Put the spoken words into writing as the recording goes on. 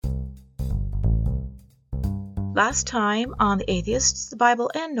Last time on The Atheists, the Bible,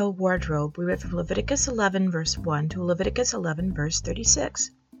 and No Wardrobe, we read from Leviticus 11, verse 1 to Leviticus 11, verse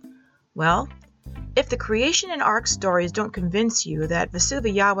 36. Well, if the creation and ark stories don't convince you that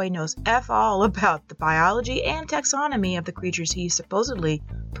Vesuva Yahweh knows F all about the biology and taxonomy of the creatures he supposedly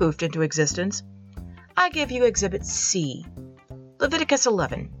poofed into existence, I give you Exhibit C, Leviticus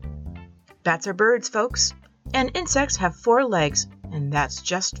 11. Bats are birds, folks, and insects have 4 legs, and that's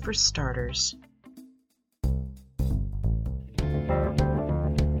just for starters.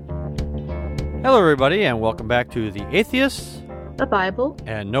 Hello, everybody, and welcome back to The Atheists, The Bible,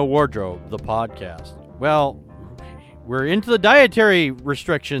 and No Wardrobe, the podcast. Well, we're into the dietary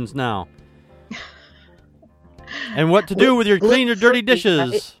restrictions now. And what to do with your clean or dirty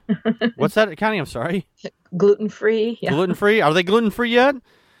dishes. Right? What's that, Connie? I'm sorry. Gluten-free. Yeah. Gluten-free? Are they gluten-free yet?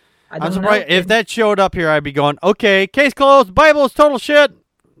 I'm surprised. If that showed up here, I'd be going, okay, case closed, Bible is total shit.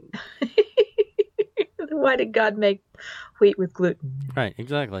 Why did God make wheat with gluten? Right,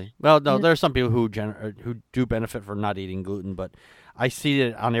 exactly. Well, no, there are some people who do benefit from not eating gluten, but I see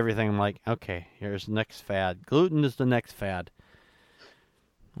it on everything. I'm like, okay, here's the next fad. Gluten is the next fad.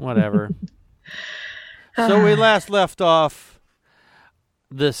 Whatever. So we last left off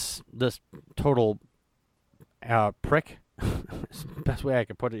this total prick. Best way I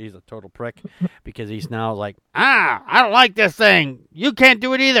could put it, he's a total prick because he's now like, I don't like this thing. You can't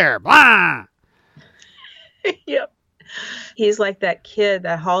do it either. Blah. Yep. He's like that kid,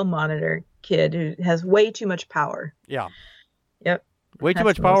 that hall monitor kid who has way too much power. Yeah. Yep. Way too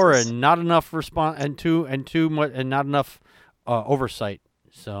much power and not enough response and not enough oversight.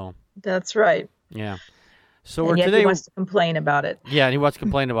 So that's right. Yeah. So and yet today he wants to complain about it. Yeah, and he wants to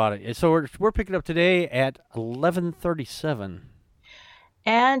complain about it. So we're picking up today at 11:37.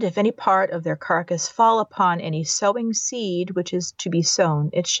 And if any part of their carcass fall upon any sowing seed which is to be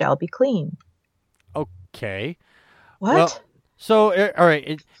sown, it shall be clean. Okay. What? Well, so, all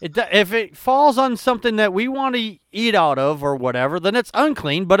right, if it falls on something that we want to eat out of or whatever, then it's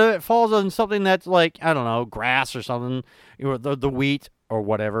unclean. But if it falls on something that's like, I don't know, grass or something, or the wheat or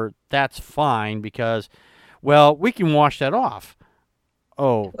whatever, that's fine because, well, we can wash that off.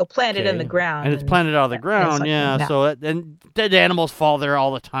 Oh, we'll plant it in the ground. And it's planted out of the ground, like yeah. So, and dead animals fall there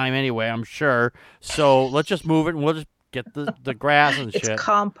all the time anyway, I'm sure. So let's just move it and we'll just get the grass and shit. It's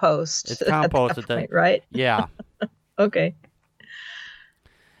compost. It's compost at that point, right? Yeah. Okay.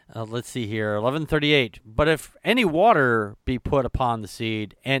 Let's see here, 11:38. But if any water be put upon the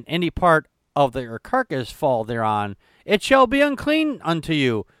seed, and any part of their carcass fall thereon, it shall be unclean unto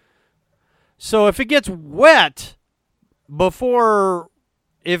you. So if it gets wet before,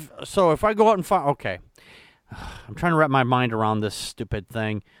 if I go out and find, okay, I'm trying to wrap my mind around this stupid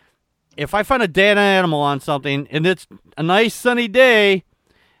thing. If I find a dead animal on something and it's a nice sunny day,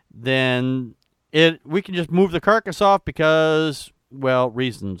 then we can just move the carcass off because, well,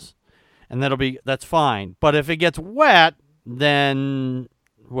 reasons. And that's fine. But if it gets wet, then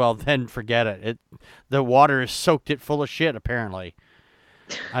forget it. The water has soaked it full of shit, apparently.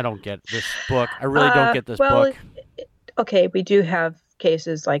 I don't get this book. I really don't get this book. Okay, we do have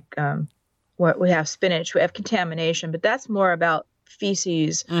cases like where we have spinach, we have contamination, but that's more about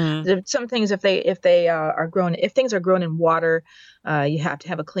feces. Mm-hmm. Some things, if things are grown in water, you have to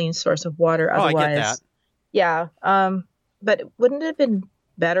have a clean source of water. Otherwise, I get that. Yeah. But wouldn't it have been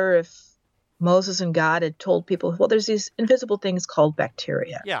better if Moses and God had told people, well, there's these invisible things called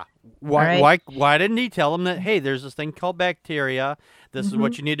bacteria. Yeah. Why didn't he tell them that, hey, there's this thing called bacteria. This is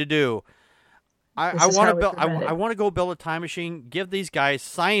what you need to do. I want to go build a time machine, give these guys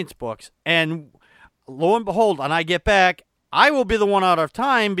science books, and lo and behold, when I get back, I will be the one out of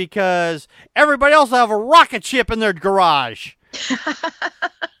time because everybody else will have a rocket ship in their garage.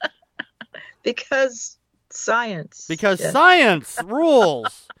 Because science. Because science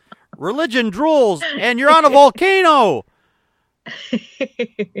rules. Religion drools. And you're on a volcano.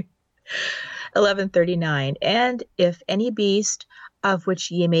 11:39. And if any beast of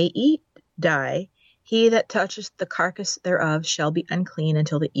which ye may eat die, he that toucheth the carcass thereof shall be unclean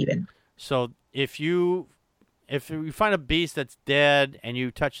until the even. So if you find a beast that's dead and you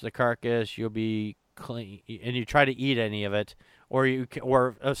touch the carcass, you'll be clean. And you try to eat any of it, or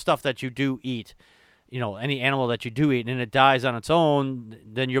stuff that you do eat, any animal that you do eat, and it dies on its own,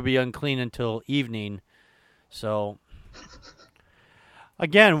 then you'll be unclean until evening. So,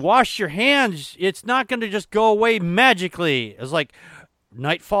 again, wash your hands. It's not going to just go away magically. It's like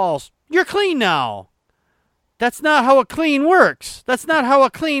night falls. You're clean now. That's not how a clean works.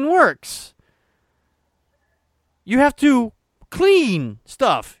 You have to clean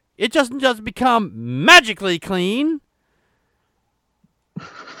stuff. It doesn't just become magically clean.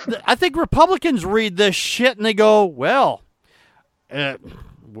 I think Republicans read this shit and they go, well,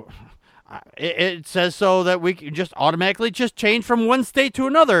 it says so that we can just automatically just change from one state to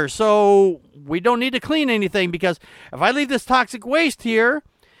another. So we don't need to clean anything because if I leave this toxic waste here,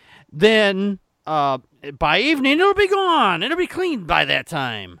 then by evening it'll be gone. It'll be cleaned by that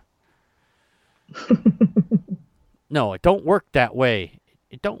time. No, it don't work that way.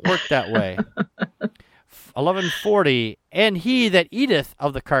 It don't work that way. 11:40, and he that eateth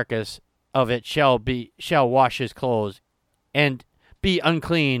of the carcass of it shall wash his clothes, and be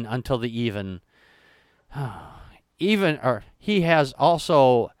unclean until the even. Or he has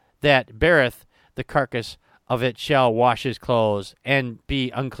also that beareth the carcass of it shall wash his clothes, and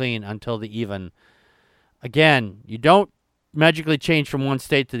be unclean until the even. Again, you don't magically change from one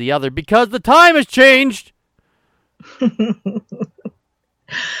state to the other because the time has changed.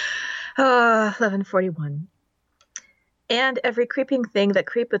 11:41. And every creeping thing that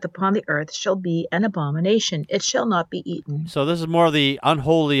creepeth upon the earth shall be an abomination. It shall not be eaten. So this is more of the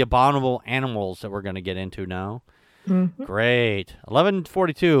unholy, abominable animals that we're going to get into now. Mm-hmm. Great.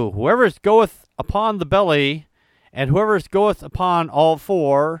 11:42. Whoever goeth upon the belly, and whoever goeth upon all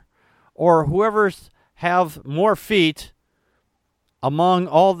four, or whoever have more feet among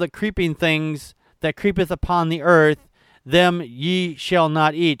all the creeping things that creepeth upon the earth, them ye shall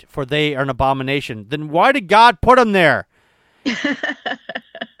not eat, for they are an abomination. Then why did God put them there?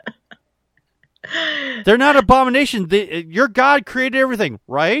 They're not abominations. Your God created everything,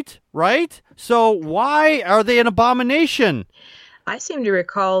 right? Right? So why are they an abomination? I seem to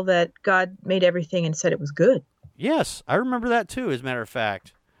recall that God made everything and said it was good. Yes, I remember that too, as a matter of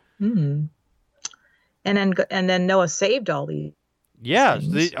fact. Mm-hmm. And then Noah saved all these. Yes,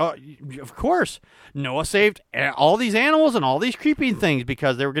 of course. Noah saved all these animals and all these creeping things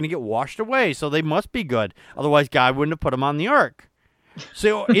because they were going to get washed away, so they must be good. Otherwise, God wouldn't have put them on the ark.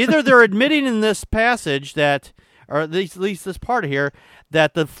 So either they're admitting in this passage that, or at least this part here,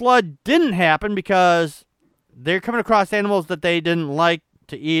 that the flood didn't happen because they're coming across animals that they didn't like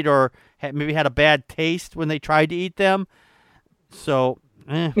to eat or maybe had a bad taste when they tried to eat them. So...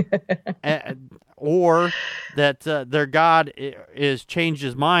 or that their God is changed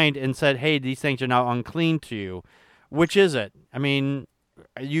his mind and said, hey, these things are now unclean to you. Which is it? I mean,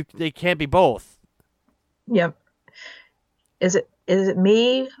 they can't be both. Yep. Is it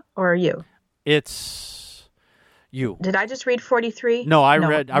me or you? It's you. Did I just read 43? No, I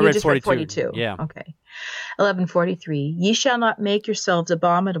read 42. Read 42. Yeah. Okay. 11:43. Ye shall not make yourselves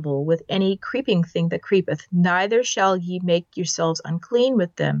abominable with any creeping thing that creepeth, neither shall ye make yourselves unclean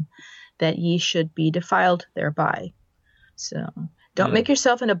with them, that ye should be defiled thereby. So don't make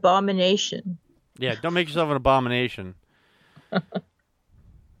yourself an abomination. Yeah, don't make yourself an abomination. Jeez,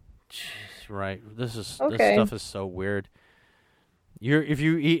 right. This stuff is so weird.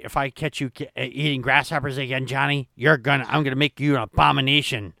 If I catch you eating grasshoppers again, Johnny, I'm gonna make you an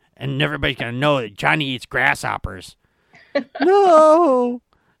abomination, and everybody's gonna know that Johnny eats grasshoppers. No,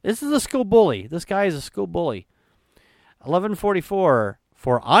 this is a school bully. This guy is a school bully. 11:44.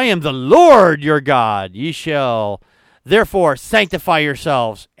 For I am the Lord your God. Ye shall therefore sanctify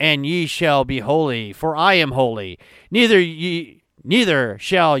yourselves, and ye shall be holy, for I am holy. Neither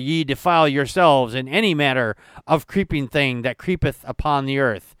shall ye defile yourselves in any matter of creeping thing that creepeth upon the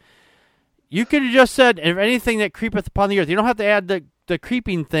earth. You could have just said, if anything that creepeth upon the earth. You don't have to add the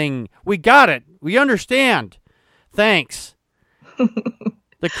creeping thing. We got it. We understand. Thanks.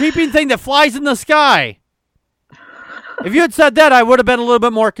 The creeping thing that flies in the sky. If you had said that, I would have been a little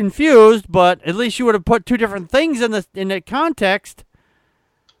bit more confused, but at least you would have put two different things in the context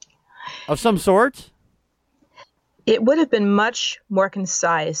of some sort. It would have been much more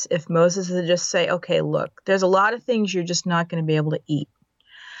concise if Moses had just say, okay, look, there's a lot of things you're just not going to be able to eat.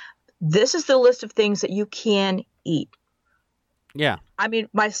 This is the list of things that you can eat. Yeah. I mean,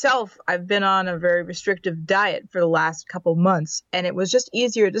 myself, I've been on a very restrictive diet for the last couple months, and it was just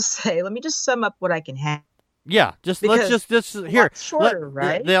easier to say, let me just sum up what I can have. Yeah, let's just here. Shorter,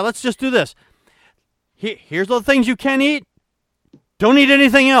 right? Yeah, let's just do this. Here's the things you can eat. Don't eat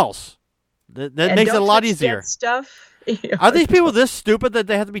anything else. That makes it a lot easier. Stuff. Are these people this stupid that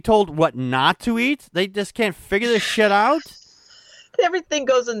they have to be told what not to eat? They just can't figure this shit out? Everything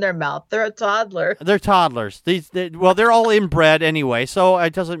goes in their mouth. They're a toddler. They're toddlers. They're all inbred anyway, so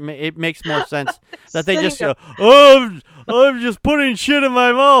it makes more sense that they just go, I'm just putting shit in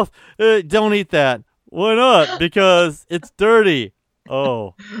my mouth. Don't eat that. Why not? Because it's dirty.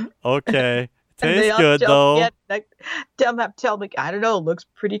 Oh, okay. Tastes good, though. Tell me, I don't know, looks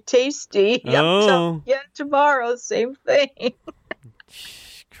pretty tasty. Oh. Yeah, tomorrow, same thing.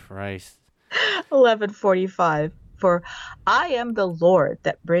 Christ. 11:45. For I am the Lord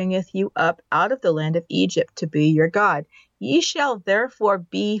that bringeth you up out of the land of Egypt to be your God. Ye shall therefore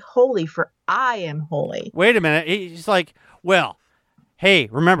be holy, for I am holy. Wait a minute. He's like, well, hey,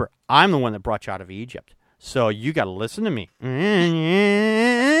 remember, I'm the one that brought you out of Egypt, so you got to listen to me.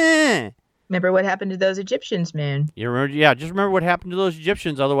 Remember what happened to those Egyptians, man? You remember? Yeah, just remember what happened to those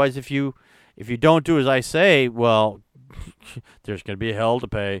Egyptians. Otherwise, if you don't do as I say, well, there's going to be hell to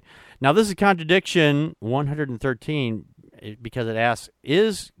pay. Now, this is contradiction 113 because it asks,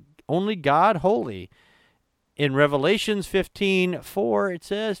 is only God holy? In Revelations 15:4, it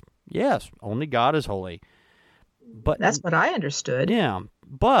says, yes, only God is holy. But that's what I understood. Yeah,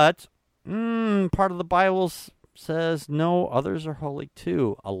 but part of the Bible says no, others are holy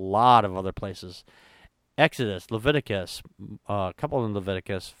too. A lot of other places. Exodus, Leviticus, a couple in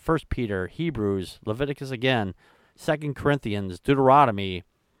Leviticus, 1 Peter, Hebrews, Leviticus again, 2 Corinthians, Deuteronomy,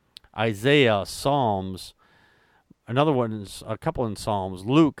 Isaiah, Psalms, a couple in Psalms,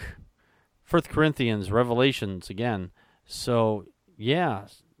 Luke, 1 Corinthians, Revelations again. So, yeah,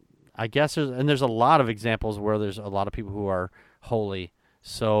 I guess there's a lot of examples where there's a lot of people who are holy.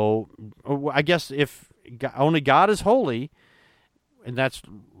 So, I guess if only God is holy, and that's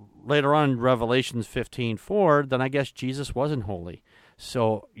later on in Revelations 15:4, then I guess Jesus wasn't holy.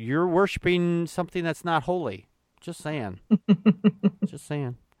 So you're worshiping something that's not holy. Just saying. Just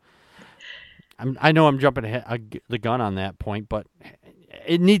saying. I know I'm jumping the gun on that point, but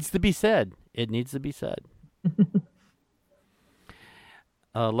it needs to be said. It needs to be said.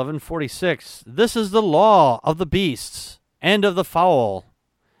 11:46. This is the law of the beasts and of the fowl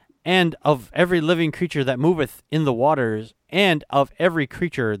and of every living creature that moveth in the waters, and of every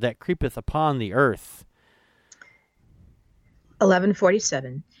creature that creepeth upon the earth.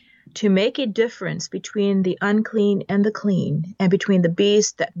 11:47. To make a difference between the unclean and the clean, and between the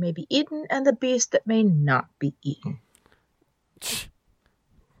beast that may be eaten and the beast that may not be eaten.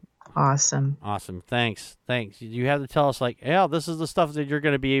 Awesome. Awesome. Thanks. You have to tell us, like, yeah, this is the stuff that you're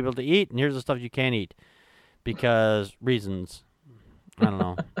going to be able to eat, and here's the stuff you can't eat. Because reasons. I don't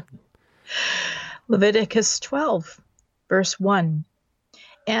know. Leviticus 12, verse 1.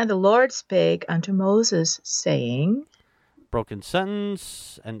 And the Lord spake unto Moses, saying... Broken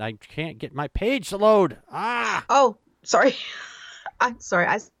sentence, and I can't get my page to load. Oh, sorry. I'm sorry.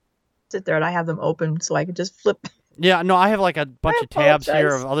 I sit there and I have them open so I could just flip. Yeah, no, I have like a bunch of tabs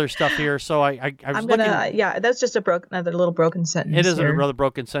here of other stuff here, so I was looking. Yeah, that's just another little broken sentence. It is a rather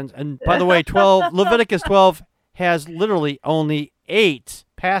broken sentence. And by the way, Leviticus 12 has literally only 8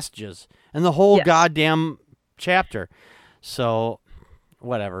 passages in the whole goddamn chapter. So,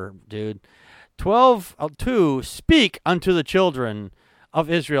 whatever, dude. 12:2, speak unto the children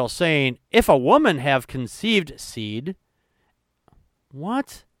of Israel, saying, if a woman have conceived seed.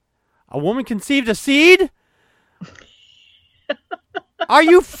 What? A woman conceived a seed? Are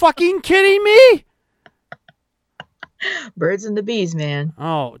you fucking kidding me? Birds and the bees, man.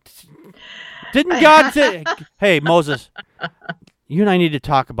 Oh, didn't God say, hey, Moses, you and I need to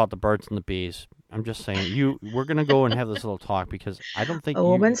talk about the birds and the bees. I'm just saying, we're gonna go and have this little talk because I don't think a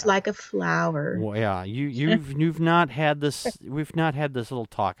woman's like a flower. Well, yeah, you've not had this. We've not had this little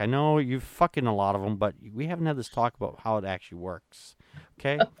talk. I know you've fucking a lot of them, but we haven't had this talk about how it actually works.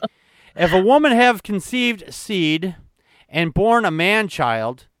 Okay, if a woman have conceived seed and born a man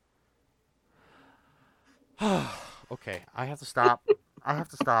child, okay, I have to stop.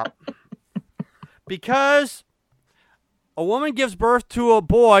 Because a woman gives birth to a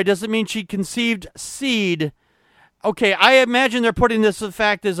boy doesn't mean she conceived seed. Okay, I imagine they're putting this to the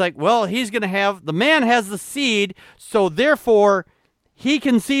fact is like, well, the man has the seed, so therefore she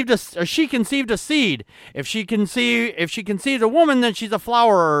conceived a seed. If she conceived a woman, then she's a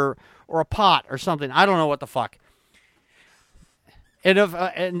flower or a pot or something. I don't know what the fuck. And if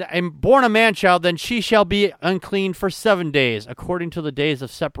and born a man child, then she shall be unclean for 7 days, according to the days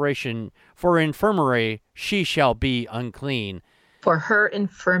of separation. For infirmary she shall be unclean. For her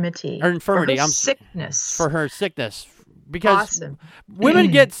infirmity. For her sickness. For her sickness. Because awesome.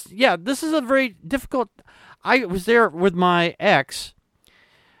 Women this is a very difficult. I was there with my ex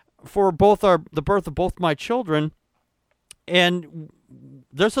for the birth of both my children, and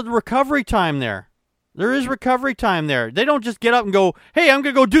there's a recovery time there. There is recovery time there. They don't just get up and go, hey, I'm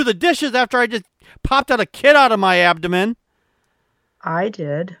going to go do the dishes after I just popped out a kid out of my abdomen. I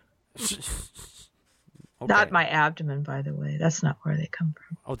did. Okay. Not my abdomen, by the way. That's not where they come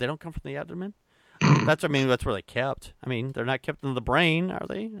from. Oh, they don't come from the abdomen? That's where they're kept. I mean, they're not kept in the brain, are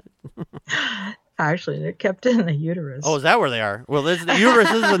they? Actually, they're kept in the uterus. Oh, is that where they are? Well, the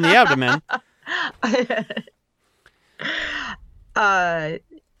uterus is in the abdomen.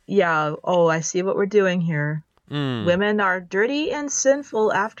 Yeah. Oh, I see what we're doing here. Women are dirty and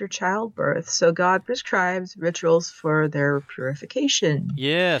sinful after childbirth, so God prescribes rituals for their purification.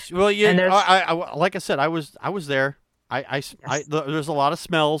 Yes. Well, yeah. And there's Like I said, I was there. There's a lot of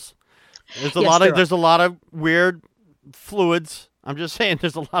smells. There's Yes, there are. there's a lot of weird fluids. I'm just saying,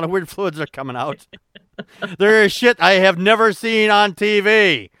 there's a lot of weird fluids that are coming out. There is shit I have never seen on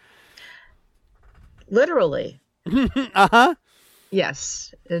TV. Literally. Uh-huh.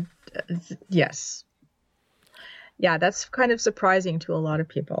 Yes. Yes. Yeah, that's kind of surprising to a lot of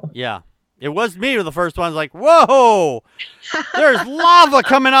people. Yeah. It was me the first one. I was like, whoa, there's lava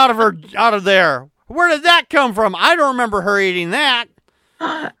coming out of there. Where did that come from? I don't remember her eating that.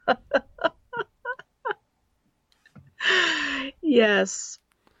 Yes.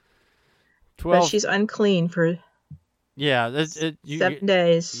 12. But she's unclean for 7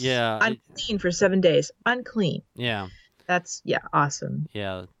 days. Yeah. Unclean for 7 days. Unclean. Yeah. That's, awesome.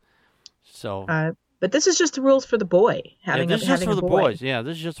 Yeah. So. But this is just the rules for the boy. This is just for the boys. Yeah,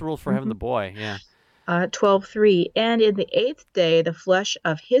 this is just the rules for having the boy. Yeah. 12:3. And in the 8th day, the flesh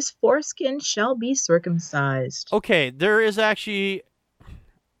of his foreskin shall be circumcised. Okay, there is actually,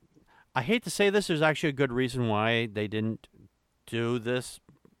 I hate to say this, there's actually a good reason why they didn't do this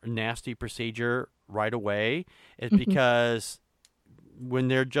nasty procedure right away. It's because when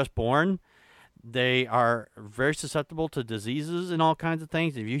they're just born, they are very susceptible to diseases and all kinds of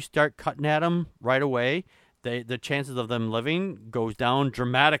things. If you start cutting at them right away, the chances of them living goes down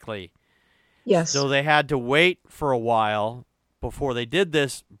dramatically. Yes. So they had to wait for a while before they did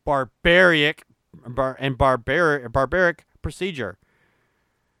this barbaric procedure.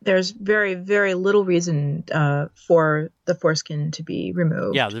 There's very, very little reason for the foreskin to be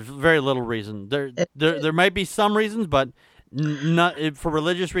removed. Yeah, there's very little reason. There might be some reasons, but not for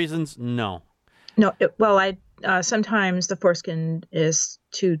religious reasons. No. No. Sometimes the foreskin is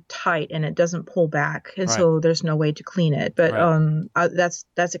too tight and it doesn't pull back, and so there's no way to clean it. But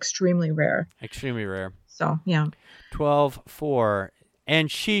that's extremely rare. Extremely rare. So yeah. 12:4.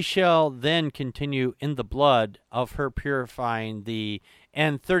 And she shall then continue in the blood of her purifying thee,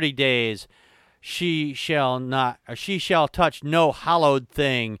 and 30 days she shall touch no hallowed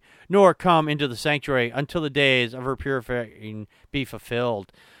thing, nor come into the sanctuary until the days of her purifying be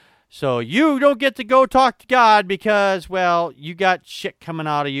fulfilled. So you don't get to go talk to God because, well, you got shit coming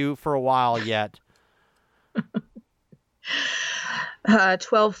out of you for a while yet.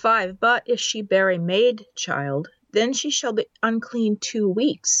 12:5. But if she bear a maid child, then she shall be unclean 2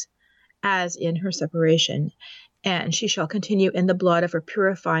 weeks, as in her separation, and she shall continue in the blood of her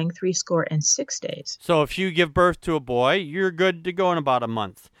purifying 66 days. So if you give birth to a boy, you're good to go in about a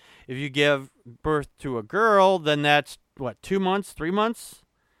month. If you give birth to a girl, then that's, 2 months, 3 months?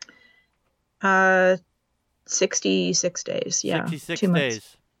 66 days. Yeah. 66 2 months.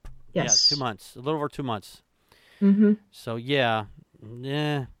 days. Yes. Yeah, 2 months. A little over 2 months. Mm-hmm. So yeah.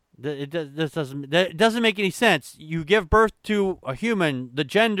 It doesn't make any sense. You give birth to a human, the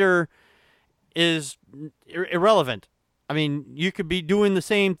gender is irrelevant. I mean, you could be doing the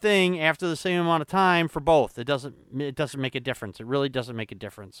same thing after the same amount of time for both. It doesn't make a difference. It really doesn't make a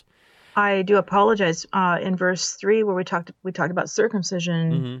difference. I do apologize. In verse 3, where we talked about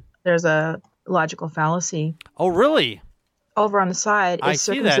circumcision, there's a logical fallacy. Oh, really? Over on the side, is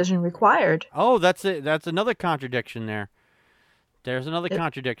circumcision required? Oh, that's it. That's another contradiction there. There's another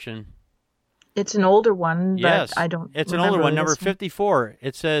contradiction. It's an older one, but yes, I don't. It's an older one, number 54.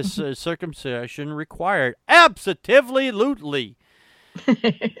 It says circumcision required. Absolutely.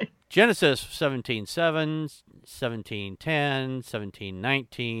 Genesis 17:7, 17:10,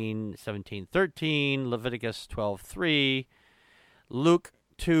 17:19, 17:13, Leviticus 12:3, Luke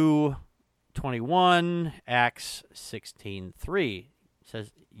 2:21, Acts 16:3.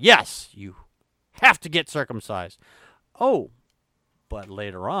 Says, yes, you have to get circumcised. Oh, but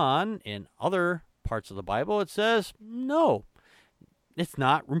later on, in other parts of the Bible, it says, no, it's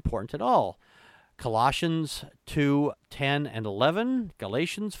not important at all. Colossians 2:10 and 11,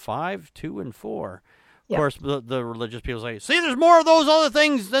 Galatians 5:2 and 4. Of course, the religious people say, see, there's more of those other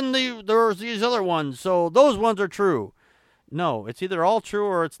things than there's these other ones, so those ones are true. No, it's either all true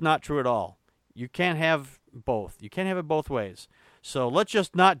or it's not true at all. You can't have both. You can't have it both ways. So let's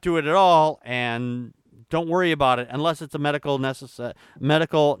just not do it at all and don't worry about it unless it's a medical necessity.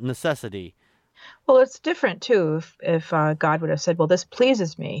 Well, it's different too if God would have said, well, this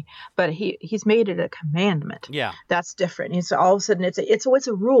pleases me, but he's made it a commandment. Yeah. That's different. It's all of a sudden it's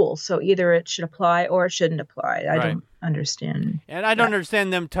a rule, so either it should apply or it shouldn't apply. I don't understand. And I don't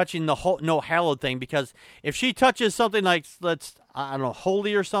understand them touching the whole no hallowed thing, because if she touches something like,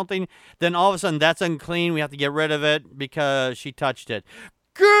 holy or something, then all of a sudden that's unclean. We have to get rid of it because she touched it.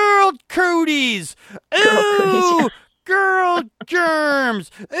 girl cooties. Girl cooties, Ooh, yeah. girl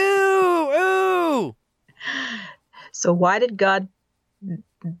germs. Ooh, ooh. So why did God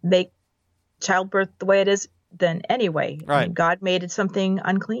make childbirth the way it is then anyway? I Right. mean, God made it something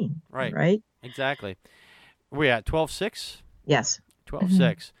unclean, Right. right? Exactly. We're at 12:6. Yes.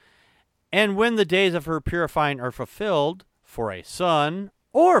 12:6. And when the days of her purifying are fulfilled, for a son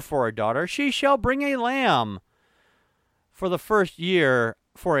or for a daughter, she shall bring a lamb for the first year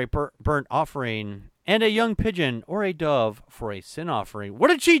for a burnt offering, and a young pigeon or a dove for a sin offering. What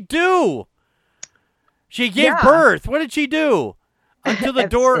did she do? She gave Yeah. birth. What did she do? Unto the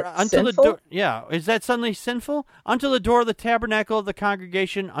door. It's Unto the sinful? door. Yeah. Is that suddenly sinful? Unto the door of the tabernacle of the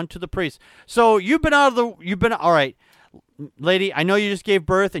congregation, unto the priest. So you've been all right, lady. I know you just gave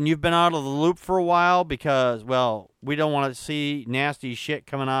birth and you've been out of the loop for a while because, well, we don't want to see nasty shit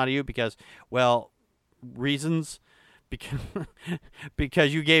coming out of you because, well, reasons.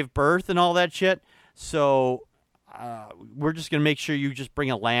 Because you gave birth and all that shit. So we're just gonna make sure you just bring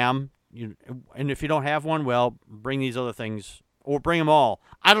a lamb. And if you don't have one, well, bring these other things or bring them all.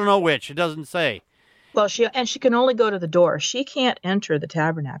 I don't know which. It doesn't say. Well, she can only go to the door. She can't enter the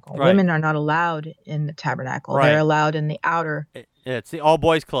tabernacle. Right. Women are not allowed in the tabernacle. Right. They're allowed in the outer. It's the all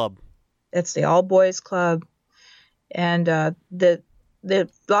boys club. It's the all boys club, and the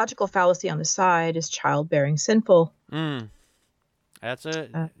logical fallacy on the side is childbearing sinful. That's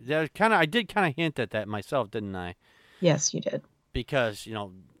it. I did kind of hint at that myself, didn't I? Yes, you did. Because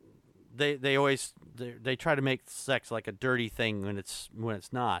they always they try to make sex like a dirty thing when it's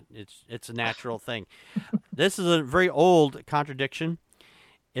not. It's a natural thing. This is a very old contradiction.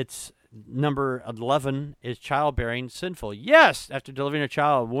 It's number 11 is childbearing sinful. Yes, after delivering a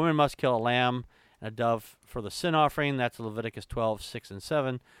child, a woman must kill a lamb and a dove for the sin offering. That's Leviticus 12:6 and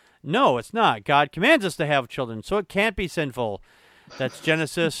 7. No, it's not. God commands us to have children, so it can't be sinful. That's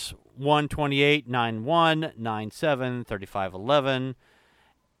Genesis 1:28, 9:1, 9:7, 35:11.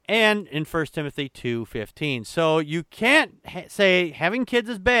 And in 1 Timothy 2:15. So you can't say having kids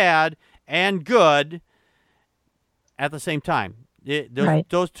is bad and good at the same time.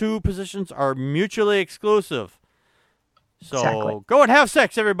 Those two positions are mutually exclusive. So Exactly. Go and have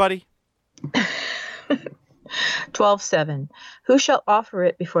sex, everybody. 12:7. Who shall offer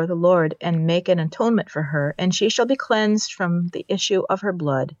it before the Lord and make an atonement for her, and she shall be cleansed from the issue of her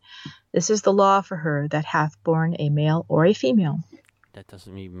blood. This is the law for her that hath borne a male or a female. That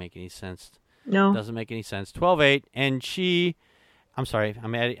doesn't even make any sense. No. Doesn't make any sense. 12:8. And she, I'm sorry,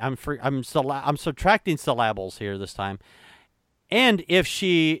 I'm subtracting syllables here this time. And if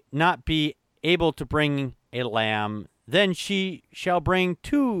she not be able to bring a lamb, then she shall bring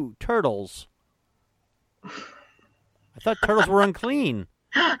 2 turtles. I thought turtles were unclean.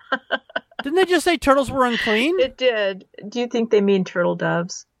 Didn't they just say turtles were unclean? It did. Do you think they mean turtle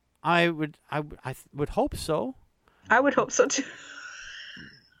doves? I would hope so. I would hope so too.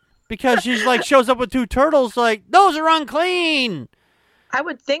 Because she's like shows up with 2 turtles, like those are unclean. I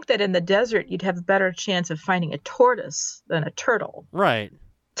would think that in the desert you'd have a better chance of finding a tortoise than a turtle. Right.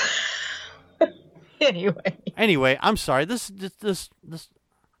 Anyway, I'm sorry. This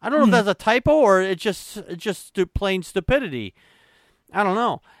I don't know if that's a typo or it's just plain stupidity. I don't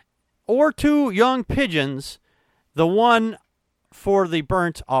know. Or 2 young pigeons, the one for the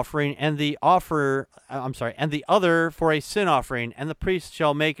burnt offering and the other for a sin offering, and the priest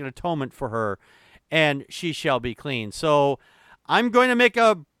shall make an atonement for her, and she shall be clean. So I'm going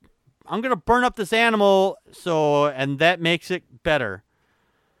to burn up this animal, and that makes it better.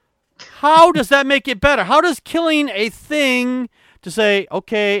 How does that make it better? How does killing a thing to say,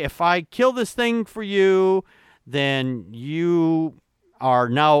 okay, if I kill this thing for you, then you are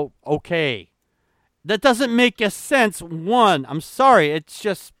now okay? That doesn't make a sense. One, I'm sorry.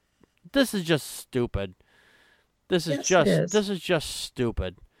 This is just stupid. This is just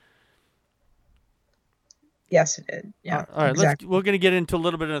stupid. Yes, it is. Yeah. All right, exactly. we're going to get into a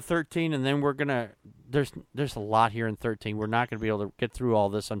little bit of 13, and then we're going to. There's a lot here in 13. We're not going to be able to get through all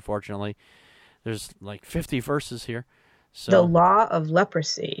this, unfortunately. There's like 50 verses here. So the law of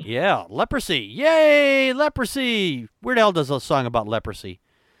leprosy. Yeah, leprosy. Yay, leprosy. Weird Al does a song about leprosy.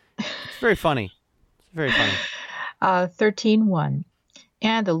 It's very funny. Very funny. 13:1.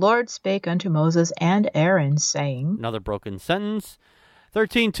 And the Lord spake unto Moses and Aaron, saying... Another broken sentence.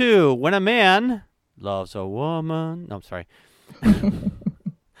 13:2. When a man loves a woman... No, I'm sorry.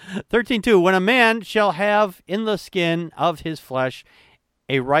 13:2. When a man shall have in the skin of his flesh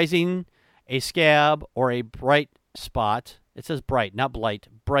a rising, a scab, or a bright spot... It says bright, not blight.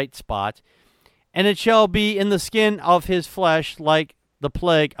 Bright spot. And it shall be in the skin of his flesh like the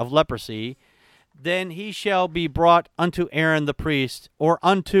plague of leprosy... then he shall be brought unto Aaron the priest, or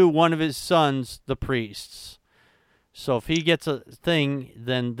unto one of his sons the priests. So if he gets a thing,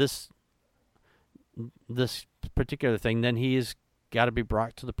 then this particular thing, then he is got to be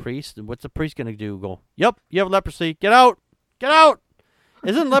brought to the priest. And what's the priest going to do? Go, yep, you have leprosy. Get out. Get out.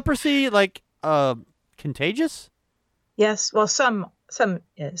 Isn't leprosy like contagious? Yes. Well, some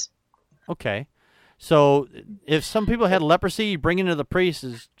is. Okay. So if some people had leprosy, you bring it to the priest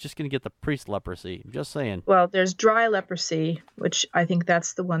is just going to get the priest leprosy. I'm just saying. Well, there's dry leprosy, which I think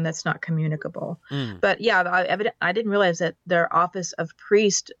that's the one that's not communicable. But yeah, I didn't realize that their office of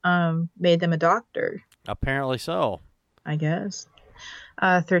priest made them a doctor. Apparently so. I guess.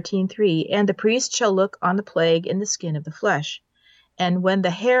 13:3. And the priest shall look on the plague in the skin of the flesh. And when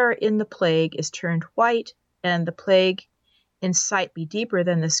the hair in the plague is turned white, and the plague in sight be deeper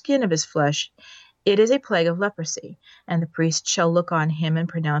than the skin of his flesh, it is a plague of leprosy, and the priest shall look on him and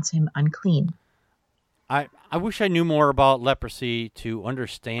pronounce him unclean. I wish I knew more about leprosy to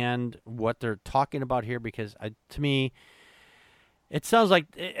understand what they're talking about here, because to me, it sounds like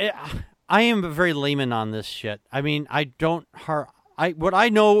I am a very layman on this shit. I mean, what I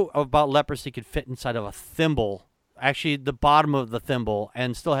know about leprosy could fit inside of a thimble, actually the bottom of the thimble,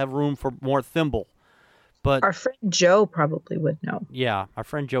 and still have room for more thimble. But our friend Joe probably would know. Yeah, our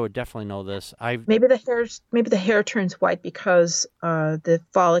friend Joe would definitely know this. Maybe the hair turns white because the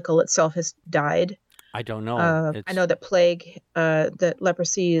follicle itself has died. I don't know. I know that that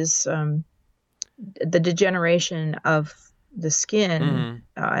leprosy is the degeneration of the skin,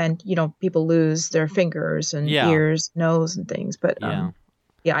 and people lose their fingers and ears, nose, and things. But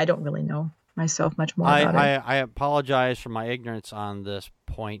I don't really know myself much more about it. I apologize for my ignorance on this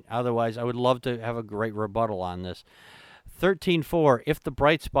point. Otherwise, I would love to have a great rebuttal on this. 13:4. If the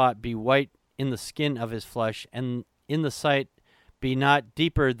bright spot be white in the skin of his flesh, and in the sight be not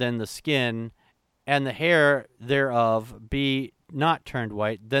deeper than the skin, and the hair thereof be not turned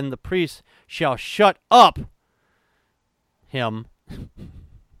white, then the priest shall shut up him.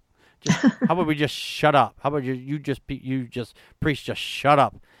 How about we just shut up? How about priest, just shut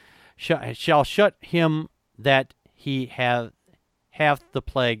up. Shall shut him that he hath the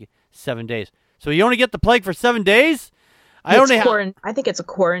plague 7 days. So you only get the plague for 7 days? I think it's a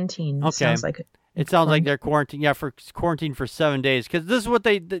quarantine. Okay. It sounds like they're quarantined. Yeah, for quarantine for 7 days. Because this is what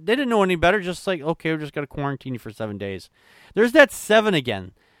they didn't know any better. Just like, okay, we're just going to quarantine you for 7 days. There's that 7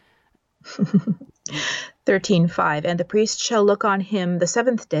 again. 13:5. And the priest shall look on him the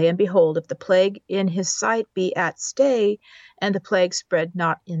 7th day, and behold, if the plague in his sight be at stay, and the plague spread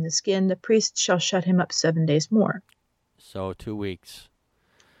not in the skin, the priest shall shut him up 7 days more. So 2 weeks.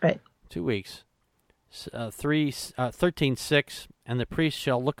 Right. 2 weeks. 13:6. And the priest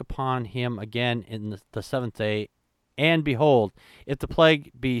shall look upon him again in the 7th day, and behold, if the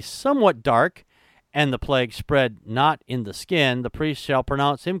plague be somewhat dark, and the plague spread not in the skin, the priest shall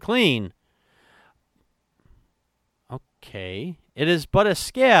pronounce him clean. Okay. It is but a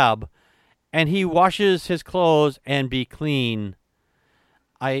scab, and he washes his clothes and be clean.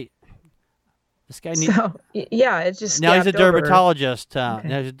 This guy needs... So, yeah, it's just now he's a dermatologist. Okay.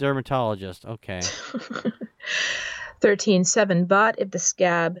 Now he's a dermatologist. Okay. 13:7. But if the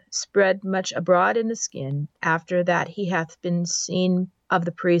scab spread much abroad in the skin, after that he hath been seen of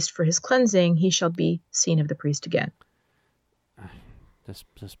the priest for his cleansing, he shall be seen of the priest again. This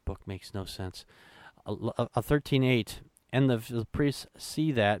book makes no sense. 13:8. And the priest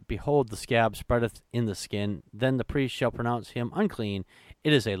see that, behold, the scab spreadeth in the skin, then the priest shall pronounce him unclean.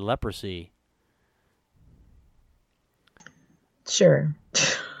 It is a leprosy. Sure.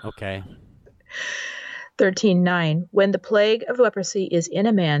 Okay. 13:9. When the plague of leprosy is in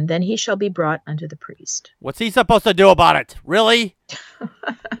a man, then he shall be brought unto the priest. What's he supposed to do about it? Really?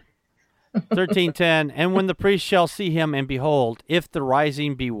 13:10. And when the priest shall see him, and behold, if the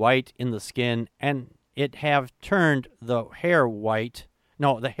rising be white in the skin, and it have turned the hair white,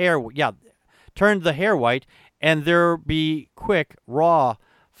 turned the hair white, and there be quick raw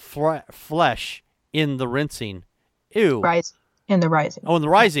flesh in the rinsing. Ew. In the rising. Oh, in the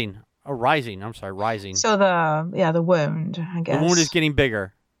rising. Oh, rising. I'm sorry, rising. So the wound, I guess. The wound is getting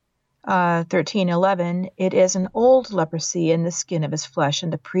bigger. 13:11. It is an old leprosy in the skin of his flesh,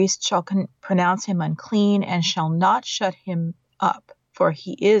 and the priest shall pronounce him unclean, and shall not shut him up, for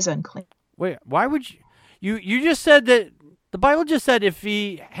he is unclean. Wait, why would you just said that the Bible just said if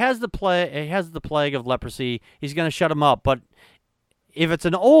he has the plague of leprosy, he's going to shut him up, but if it's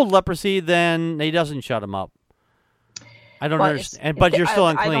an old leprosy, then he doesn't shut him up. I don't understand, but you're still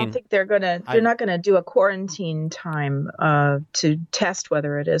unclean. I don't think they're not gonna do a quarantine time to test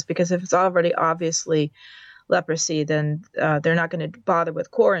whether it is, because if it's already obviously leprosy, then they're not going to bother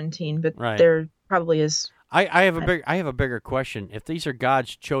with quarantine. But right. they're probably is. I have a bigger question. If these are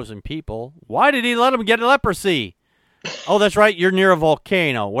God's chosen people, why did he let them get leprosy? Oh, that's right. You're near a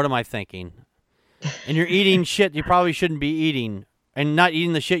volcano. What am I thinking? And you're eating shit you probably shouldn't be eating, and not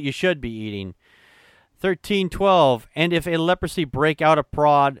eating the shit you should be eating. 13:12. And if a leprosy break out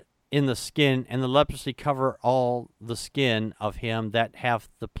abroad in the skin, and the leprosy cover all the skin of him that hath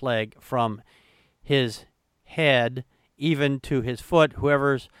the plague from his head even to his foot,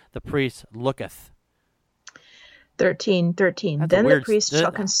 whoever's the priest looketh. 13:13. Then the priest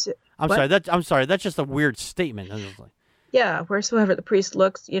shall consider. I'm sorry. That's just a weird statement. Yeah, wheresoever the priest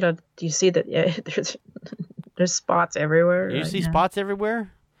looks, do you see that there's spots everywhere? You see spots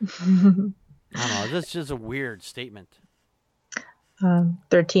everywhere? I don't know. That's just a weird statement.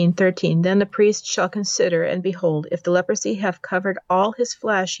 13:13. Then the priest shall consider, and behold, if the leprosy have covered all his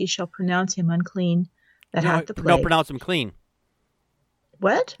flesh, he shall pronounce him unclean that hath the plague. No, pronounce him clean.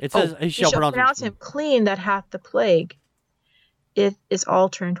 What? It says he shall pronounce him clean that hath the plague. It is all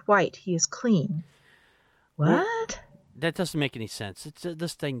turned white. He is clean. What? Well, that doesn't make any sense.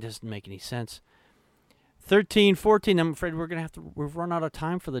 This thing doesn't make any sense. 13:14. I'm afraid we've run out of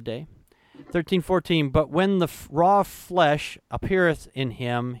time for the day. 13:14. But when the raw flesh appeareth in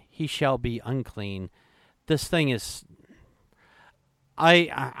him, he shall be unclean. This thing is.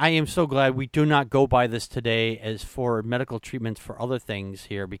 I am so glad we do not go by this today as for medical treatments for other things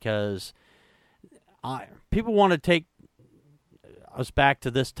here, because people want to take us back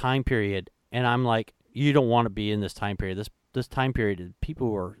to this time period, and I'm like, you don't want to be in this time period. This time period, people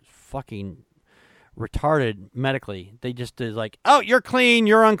were fucking retarded medically. They just is like, oh, you're clean,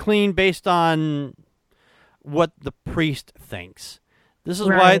 you're unclean, based on what the priest thinks. This is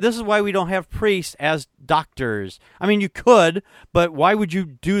why we don't have priests as doctors. I mean, you could, but why would you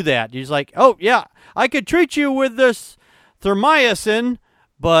do that? He's like, oh yeah, I could treat you with this thermycin,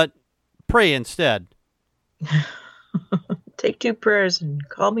 but pray instead. Take 2 prayers and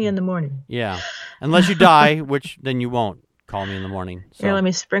call me in the morning. Yeah, unless you die, which then you won't call me in the morning. So. Here, let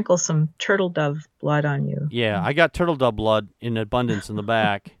me sprinkle some turtle dove blood on you. Yeah, I got turtle dove blood in abundance in the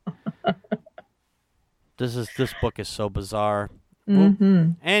back. This book is so bizarre. Mm-hmm.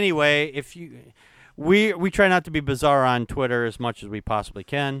 Well, anyway, we try not to be bizarre on Twitter as much as we possibly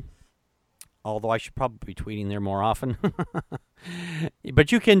can. Although I should probably be tweeting there more often.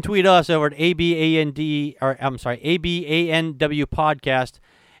 But you can tweet us over at ABANW podcast.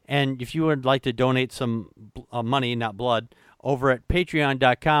 And if you would like to donate some money, not blood, over at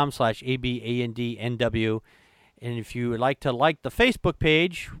patreon.com/ABANDNW. And if you would like to like the Facebook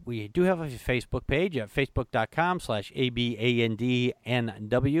page, we do have a Facebook page at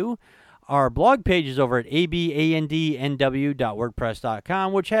facebook.com/ABANDNW. Our blog page is over at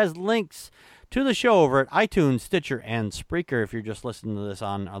abandnw.wordpress.com, which has links to the show over at iTunes, Stitcher, and Spreaker if you're just listening to this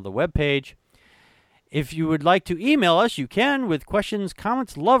on the webpage. If you would like to email us, you can with questions,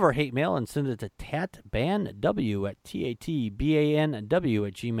 comments, love, or hate mail, and send it to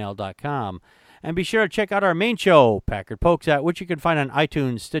tatbanw@gmail.com. And be sure to check out our main show, Packard Pokes At, which you can find on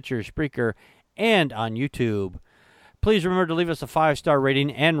iTunes, Stitcher, Spreaker, and on YouTube. Please remember to leave us a 5-star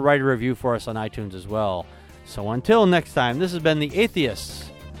rating and write a review for us on iTunes as well. So until next time, this has been The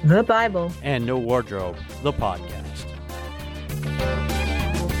Atheists, the Bible, and No Wardrobe, the podcast.